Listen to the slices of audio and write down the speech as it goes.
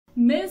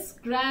Miss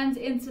Grand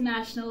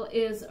International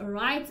is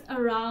right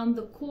around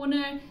the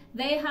corner.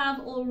 They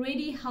have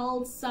already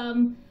held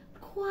some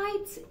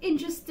quite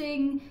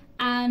interesting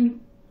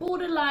and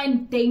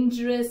borderline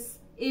dangerous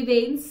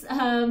events.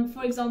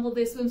 For example,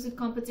 their swimsuit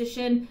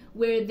competition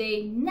where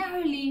they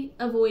narrowly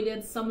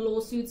avoided some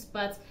lawsuits,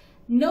 but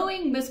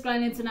knowing Miss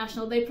Grand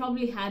International, they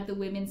probably had the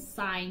women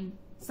sign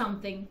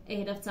something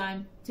ahead of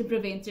time to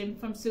prevent him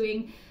from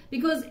suing,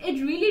 because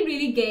it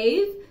really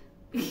gave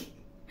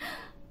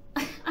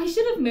I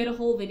should have made a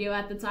whole video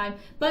at the time,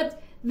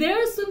 but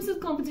their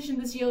swimsuit competition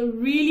this year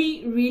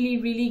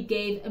really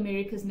gave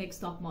America's Next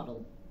Top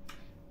Model.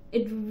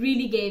 It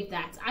really gave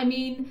that. I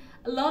mean,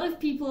 a lot of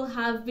people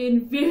have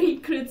been very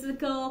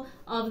critical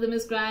of the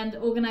Miss Grand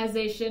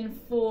organization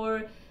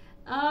for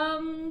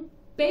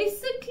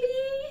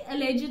basically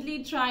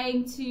allegedly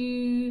trying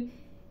to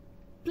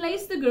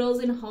place the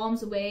girls in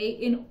harm's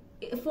way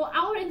for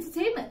our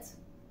entertainment,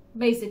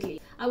 basically.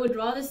 I would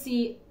rather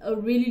see a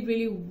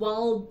really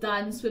well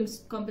done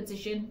swimsuit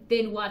competition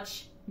than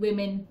watch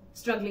women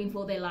struggling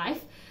for their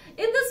life.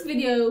 In this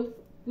video,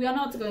 we are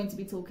not going to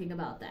be talking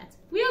about that.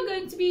 We are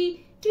going to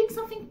be doing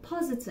something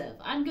positive.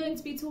 I'm going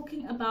to be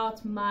talking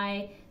about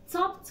my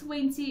top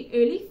 20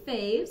 early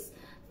faves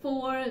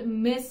for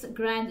Miss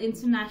Grand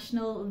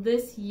International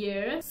this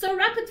year. So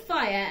rapid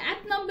fire.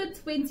 At number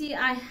 20,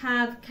 I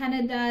have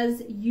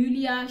Canada's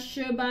Yuliya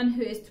Shcherban,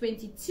 who is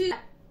 22.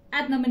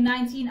 At number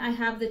 19, I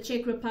have the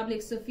Czech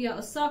Republic Sophia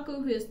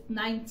Osako, who is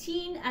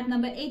 19. At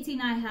number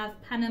 18, I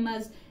have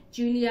Panama's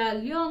Julia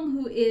Leong,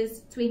 who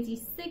is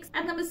 26.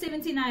 At number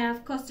 17, I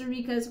have Costa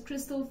Rica's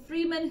Kristell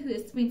Freeman, who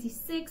is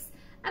 26.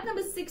 At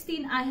number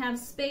 16, I have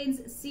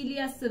Spain's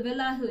Celia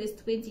Sevilla, who is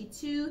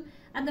 22.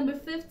 At number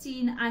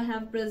 15, I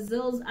have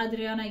Brazil's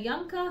Adriana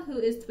Yanca, who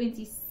is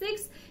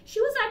 26. She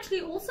was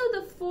actually also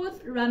the 4th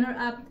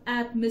runner-up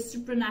at Miss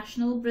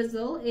Supranational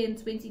Brazil in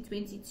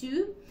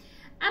 2022.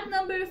 At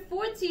number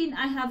 14,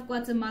 I have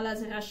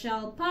Guatemala's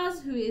Raschel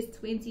Paz, who is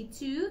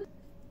 22.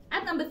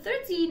 At number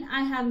 13,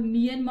 I have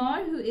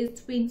Myanmar, who is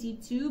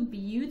 22.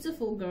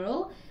 Beautiful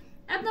girl.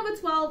 At number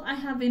 12, I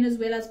have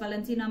Venezuela's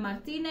Valentina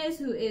Martínez,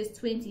 who is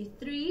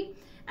 23.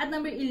 At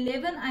number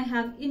 11, I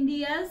have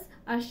India's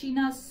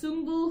Arshina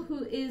Sumbul,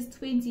 who is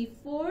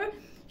 24.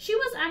 She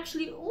was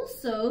actually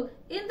also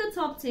in the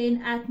top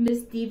 10 at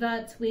Miss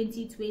Diva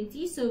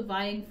 2020, so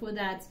vying for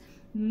that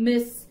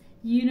Miss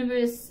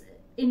Universe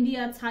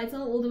India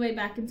title all the way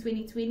back in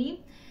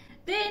 2020.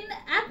 Then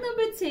at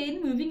number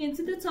 10, moving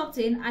into the top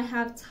 10, I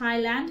have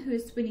Thailand, who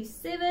is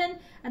 27.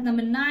 At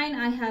number 9,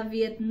 I have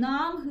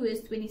Vietnam, who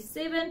is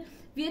 27.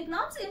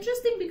 Vietnam's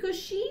interesting because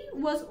she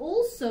was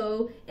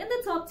also in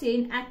the top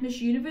 10 at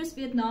Miss Universe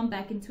Vietnam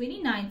back in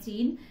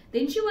 2019.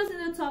 Then she was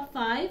in the top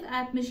 5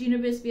 at Miss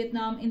Universe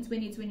Vietnam in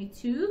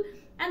 2022.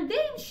 And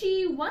then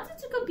she wanted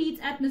to compete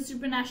at Miss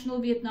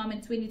Supranational Vietnam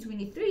in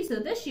 2023, so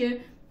this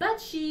year, but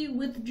she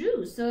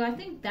withdrew. So I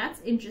think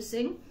that's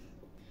interesting.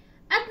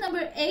 At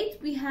number 8,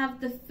 we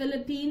have the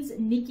Philippines'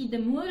 Nikki de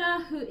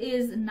Moura, who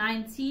is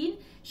 19.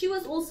 She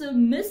was also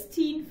Miss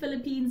Teen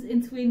Philippines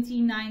in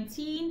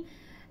 2019.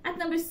 At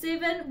number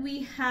 7,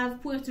 we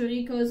have Puerto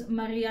Rico's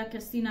Maria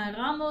Cristina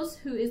Ramos,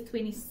 who is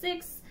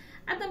 26.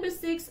 At number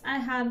 6, I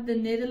have the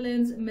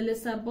Netherlands'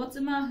 Melissa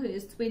Botema, who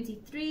is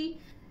 23.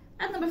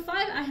 At number 5,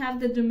 I have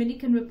the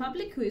Dominican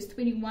Republic, who is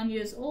 21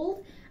 years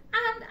old.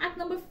 And at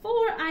number 4,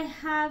 I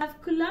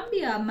have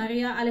Colombia,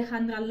 Maria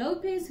Alejandra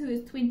Lopez, who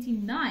is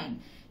 29.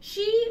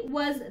 She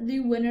was the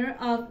winner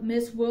of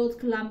Miss World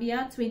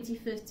Colombia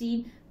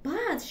 2015,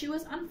 but she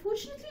was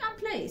unfortunately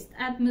unplaced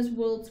at Miss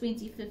World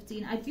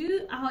 2015. I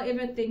do,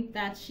 however, think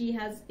that she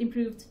has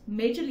improved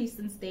majorly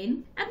since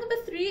then. At number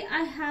 3,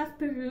 I have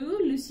Peru,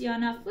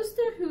 Luciana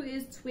Fuster, who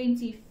is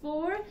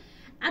 24.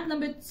 At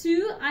number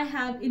 2, I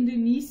have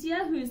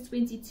Indonesia, who is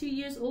 22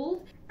 years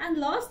old. And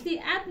lastly,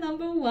 at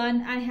number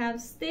 1, I have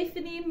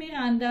Stephanie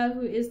Miranda,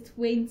 who is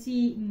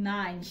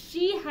 29.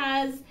 She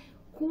has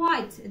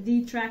quite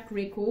the track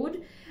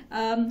record.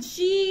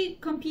 She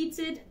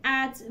competed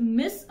at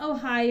Miss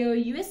Ohio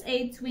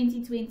USA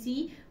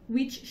 2020,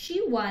 which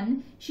she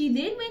won. She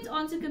then went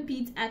on to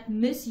compete at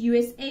Miss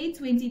USA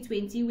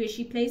 2020, where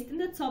she placed in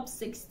the top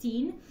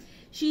 16.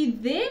 She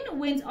then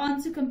went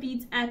on to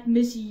compete at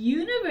Miss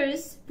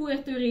Universe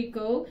Puerto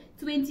Rico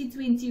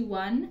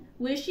 2021,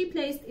 where she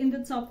placed in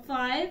the top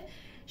 5.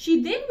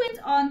 She then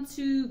went on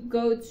to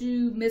go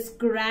to Miss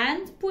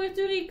Grand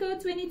Puerto Rico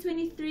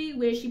 2023,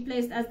 where she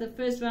placed as the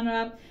first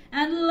runner-up.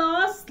 And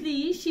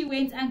lastly, she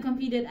went and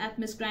competed at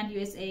Miss Grand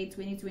USA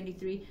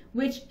 2023,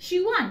 which she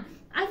won.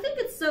 I think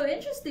it's so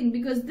interesting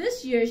because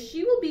this year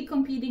she will be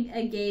competing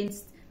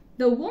against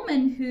the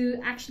woman who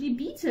actually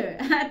beat her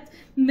at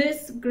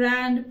Miss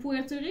Grand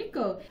Puerto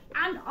Rico.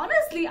 And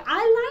honestly,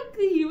 I like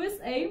the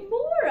USA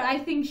more. I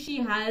think she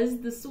has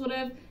the sort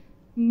of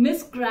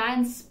Miss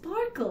Grand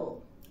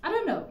sparkle. I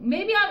don't know,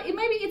 maybe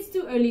it's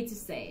too early to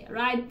say,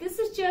 right? This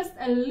is just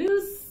a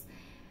loose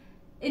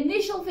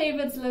initial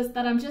favorites list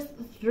that I'm just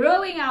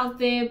throwing out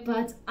there,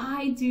 but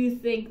I do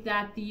think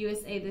that the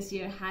USA this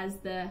year has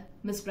the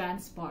Miss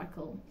Grand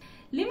sparkle.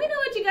 Let me know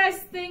what you guys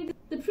think.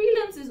 The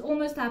prelims is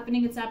almost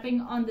happening. It's happening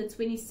on the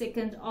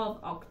 22nd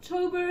of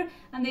October,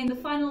 and then the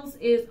finals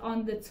is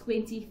on the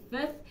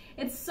 25th.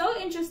 It's so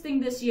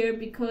interesting this year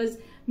because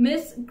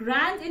Miss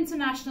Grand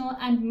International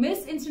and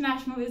Miss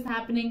International is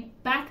happening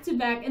back to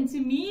back, and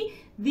to me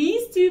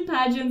these two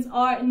pageants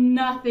are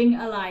nothing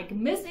alike.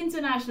 Miss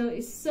International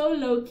is so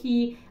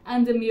low-key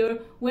and demure,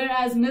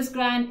 whereas Miss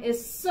Grand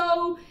is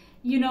so,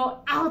 you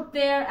know, out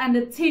there and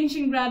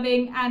attention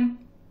grabbing, and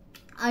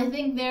I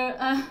think their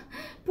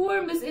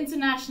poor Miss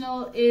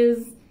International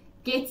is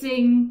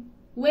getting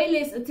way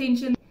less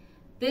attention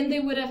than they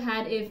would have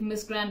had if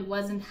Miss Grand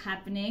wasn't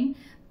happening.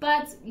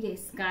 But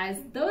yes,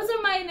 guys, those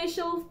are my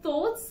initial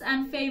thoughts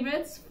and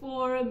favorites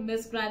for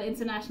Miss Grand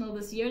International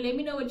this year. Let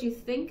me know what you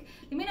think.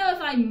 Let me know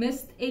if I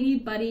missed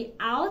anybody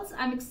out.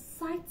 I'm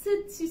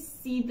excited to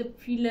see the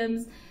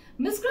prelims.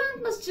 Miss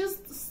Grand must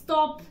just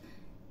stop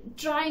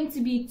trying to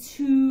be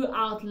too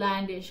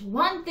outlandish.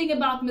 One thing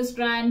about Miss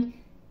Grand,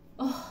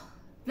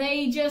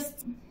 they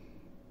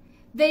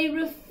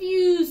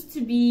refuse to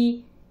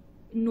be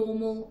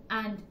normal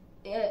and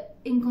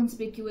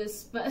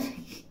inconspicuous,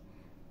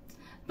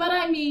 but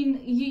I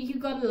mean, you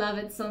gotta love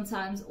it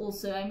sometimes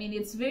also. I mean,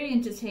 it's very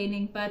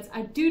entertaining, but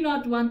I do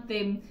not want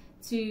them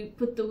to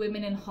put the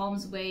women in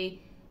harm's way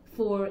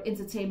for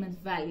entertainment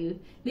value.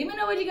 Let me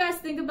know what you guys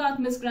think about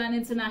Miss Grand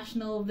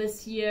International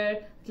this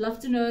year. I'd love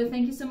to know.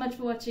 Thank you so much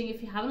for watching.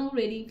 If you haven't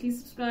already, please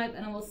subscribe,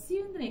 and I will see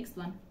you in the next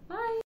one.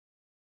 Bye!